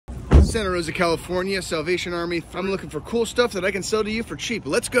Santa Rosa, California, Salvation Army. I'm looking for cool stuff that I can sell to you for cheap.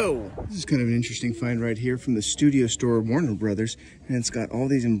 Let's go. This is kind of an interesting find right here from the studio store, Warner Brothers. And it's got all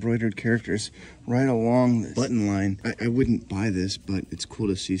these embroidered characters right along the button line. I wouldn't buy this, but it's cool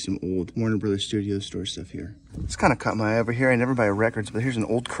to see some old Warner Brothers studio store stuff here. It's kind of caught my eye over here. I never buy records, but here's an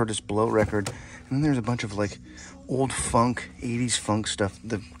old Curtis Blow record. And then there's a bunch of like old funk, 80s funk stuff.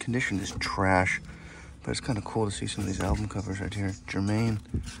 The condition is trash, but it's kind of cool to see some of these album covers right here. Jermaine,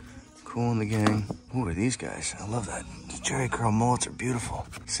 Cool in the Gang. Who are these guys? I love that. The Jerry curl mullets are beautiful.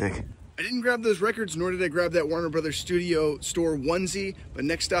 Sick. I didn't grab those records, nor did I grab that Warner Brothers studio store onesie, but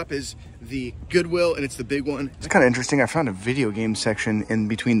next stop is the Goodwill, and it's the big one. It's kind of interesting. I found a video game section in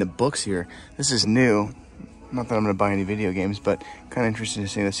between the books here. This is new. Not that I'm going to buy any video games, but kind of interesting to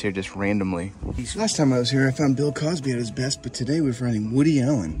see this here just randomly. Last time I was here, I found Bill Cosby at his best, but today we're finding Woody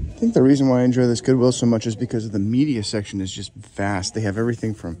Allen. I think the reason why I enjoy this Goodwill so much is because of the media section is just vast. They have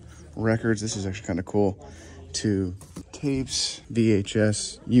everything from records, this is actually kind of cool, to tapes,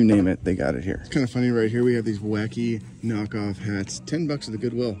 VHS, you name it, they got it here. It's kind of funny right here, we have these wacky knockoff hats. 10 bucks at the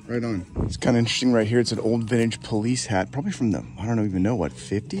Goodwill, right on. It's kind of interesting right here, it's an old vintage police hat, probably from the, I don't even know what,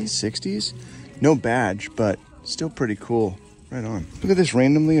 50s, 60s? No badge, but still pretty cool. Right on. Look at this,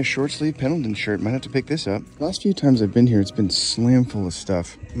 randomly a short sleeve Pendleton shirt. Might have to pick this up. Last few times I've been here, it's been slam full of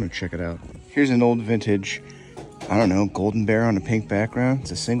stuff. I'm gonna check it out. Here's an old vintage, I don't know, golden bear on a pink background.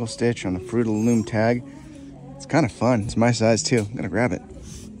 It's a single stitch on a Fruit of the Loom tag. It's kind of fun. It's my size too. I'm gonna grab it.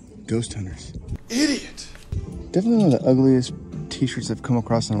 Ghost Hunters. Idiot. Definitely one of the ugliest t-shirts I've come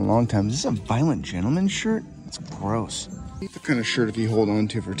across in a long time. Is this a Violent Gentleman shirt? It's gross. The kind of shirt if you hold on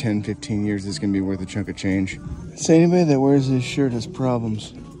to for 10, 15 years is going to be worth a chunk of change. So anybody that wears this shirt has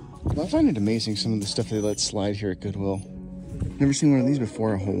problems. Well, I find it amazing some of the stuff they let slide here at Goodwill. Never seen one of these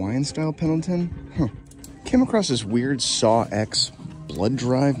before, a Hawaiian style Pendleton. Huh. Came across this weird Saw X Blood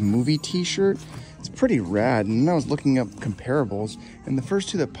Drive movie t-shirt. It's pretty rad, and then I was looking up comparables, and the first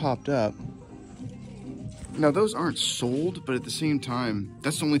two that popped up, now those aren't sold, but at the same time,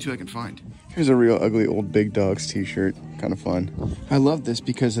 that's the only two I can find. Here's a real ugly old Big Dogs t-shirt, kind of fun. I love this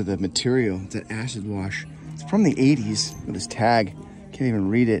because of the material, it's an acid wash. It's from the 80s with this tag, can't even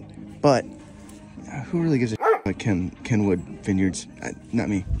read it, but who really gives a shit about Kenwood Vineyards? Not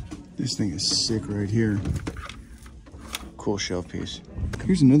me. This thing is sick right here. Cool shelf piece.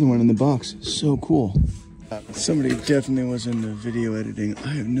 Here's another one in the box, so cool. Somebody definitely was into video editing.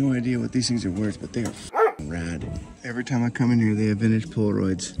 I have no idea what these things are worth, but they are rad. Every time I come in here, they have vintage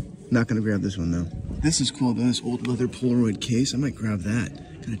Polaroids. Not gonna grab this one though. This is cool though, this old leather Polaroid case. I might grab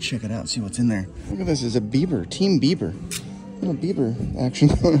that. Gotta check it out, see what's in there. Look at this, it's a Bieber, Team Bieber. Little Bieber action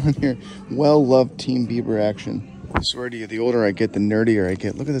going on here. Well-loved Team Bieber action. I swear to you, the older I get, the nerdier I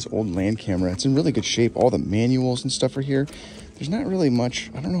get. Look at this old land camera. It's in really good shape. All the manuals and stuff are here. There's not really much,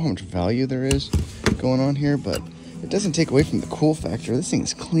 I don't know how much value there is going on here, but it doesn't take away from the cool factor. This thing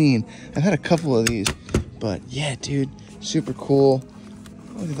is clean. I've had a couple of these, but yeah, dude, super cool.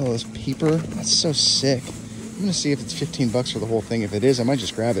 Look at all this paper. That's so sick. I'm gonna see if it's 15 bucks for the whole thing. If it is, I might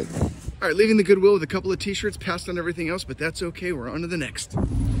just grab it. All right, leaving the Goodwill with a couple of t-shirts, passed on everything else, but that's okay. We're on to the next.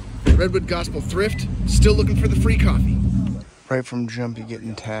 Redwood Gospel Thrift, still looking for the free coffee. Right from jump, you're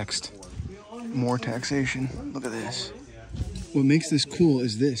getting taxed. More taxation. Look at this. What makes this cool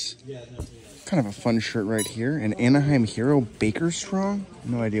is this. Kind of a fun shirt right here. An Anaheim Hero Baker Strong.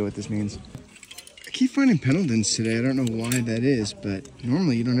 No idea what this means. I keep finding Pendletons today. I don't know why that is, but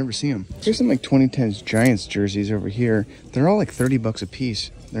normally you don't ever see them. Here's some like 2010s Giants jerseys over here. They're all like 30 bucks a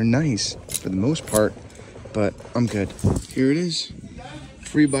piece. They're nice for the most part, but I'm good. Here it is.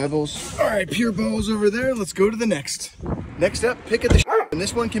 Free Bibles. All right, pure balls over there. Let's go to the next. Next up, pick at the and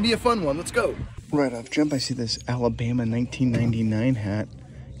this one can be a fun one. Let's go. Right off jump, I see this Alabama 1999 hat.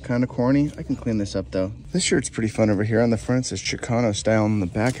 Kind of corny. I can clean this up though. This shirt's pretty fun over here. On the front it says Chicano style, and the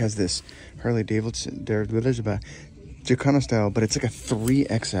back has this Harley Davidson. There's a Chicano style, but it's like a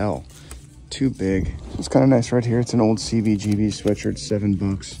 3XL. Too big. It's kind of nice right here. It's an old CBGB sweatshirt, 7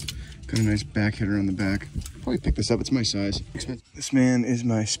 bucks. Got a nice back header on the back. Probably pick this up. It's my size. This man is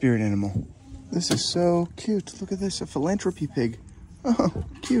my spirit animal. This is so cute. Look at this, a philanthropy pig. Oh,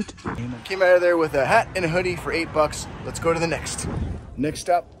 cute. Came out of there with a hat and a hoodie for 8 bucks. Let's go to the next. Next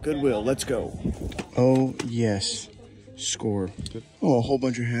stop, Goodwill. Let's go. Oh, yes. Score. Oh, a whole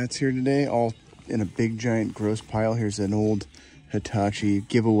bunch of hats here today, all in a big, giant, gross pile. Here's an old Hitachi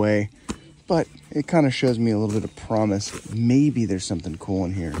giveaway. But it kind of shows me a little bit of promise. Maybe there's something cool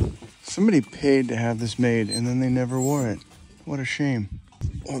in here. Somebody paid to have this made, and then they never wore it. What a shame.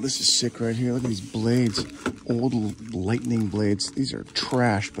 Oh, this is sick right here. Look at these blades. Old lightning blades. These are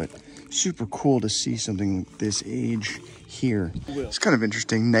trash, but super cool to see something this age here. It's kind of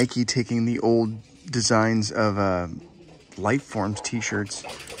interesting. Nike taking the old designs of Lifeforms t-shirts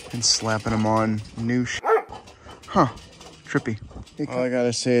and slapping them on new Huh, trippy. All I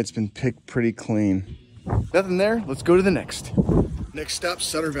gotta say, it's been picked pretty clean. Nothing there, let's go to the next. Next stop,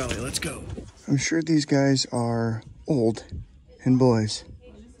 Sutter Valley, let's go. I'm sure these guys are old and boys.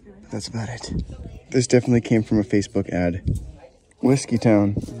 That's about it. This definitely came from a Facebook ad. Whiskey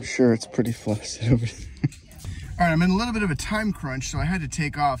Town. I'm sure it's pretty flaccid over there. All right, I'm in a little bit of a time crunch, so I had to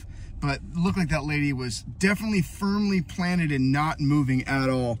take off, but it looked like that lady was definitely firmly planted and not moving at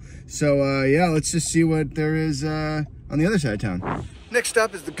all. So yeah, let's just see what there is on the other side of town. Next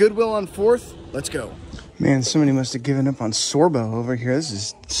stop is the Goodwill on 4th. Let's go. Man, somebody must have given up on Sorbo over here. This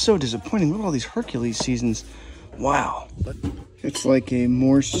is so disappointing. Look at all these Hercules seasons. Wow. It's like a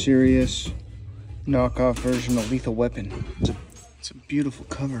more serious knockoff version of Lethal Weapon. It's a beautiful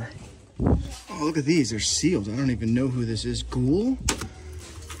cover. Oh, look at these. They're sealed. I don't even know who this is. Ghoul?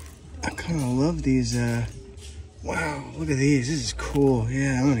 I kind of love these. Wow, look at these. This is cool.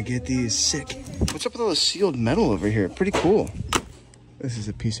 Yeah, I'm going to get these. Sick. What's up with all the sealed metal over here? Pretty cool. This is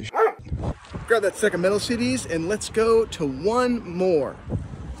a piece of shit. Grab that second metal CDs and let's go to one more.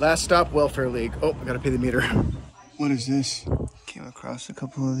 Last stop, Welfare League. Oh, I got to pay the meter. What is this? Came across a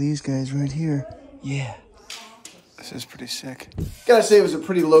couple of these guys right here. Yeah. This is pretty sick. Gotta say it was a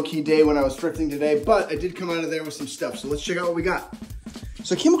pretty low-key day when I was thrifting today, but I did come out of there with some stuff, so let's check out what we got.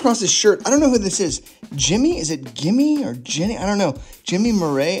 So I came across this shirt. I don't know who this is. Jimmy? Is it Gimme or Jenny? I don't know. Jimmy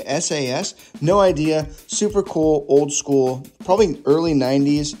Murray, SAS? No idea. Super cool, old school, probably early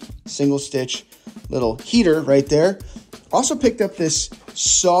 90s, single stitch little heater right there. Also picked up this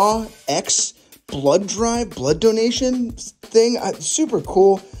Saw X blood drive, blood donation thing. Super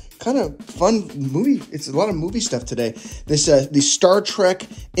cool. Kind of fun movie. It's a lot of movie stuff today. This the Star Trek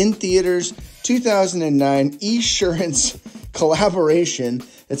in theaters 2009 Esurance collaboration.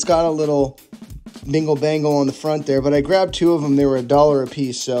 It's got a little bingle bangle on the front there, but I grabbed two of them. They were $1 a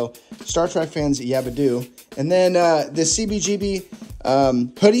piece. So Star Trek fans, yabba-do. And then this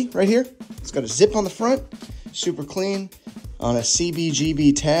CBGB hoodie right here. It's got a zip on the front, super clean, on a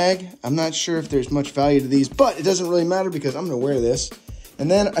CBGB tag. I'm not sure if there's much value to these, but it doesn't really matter because I'm gonna wear this. And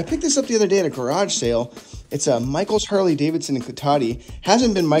then I picked this up the other day at a garage sale. It's a Michaels, Harley Davidson, and Cotati.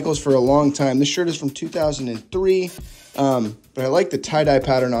 Hasn't been Michaels for a long time. This shirt is from 2003, but I like the tie-dye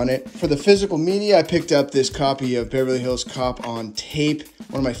pattern on it. For the physical media, I picked up this copy of Beverly Hills Cop on tape,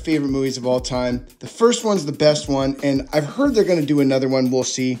 one of my favorite movies of all time. The first one's the best one, and I've heard they're gonna do another one, we'll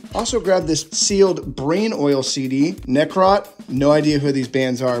see. Also grabbed this sealed Brain Oil CD, Necrot. No idea who these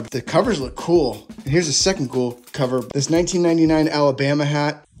bands are, but the covers look cool. And here's a second cool cover, this 1999 Alabama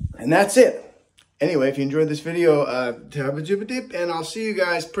hat. And that's it. Anyway, if you enjoyed this video, tabba-jibba-dip, and I'll see you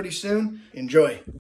guys pretty soon. Enjoy.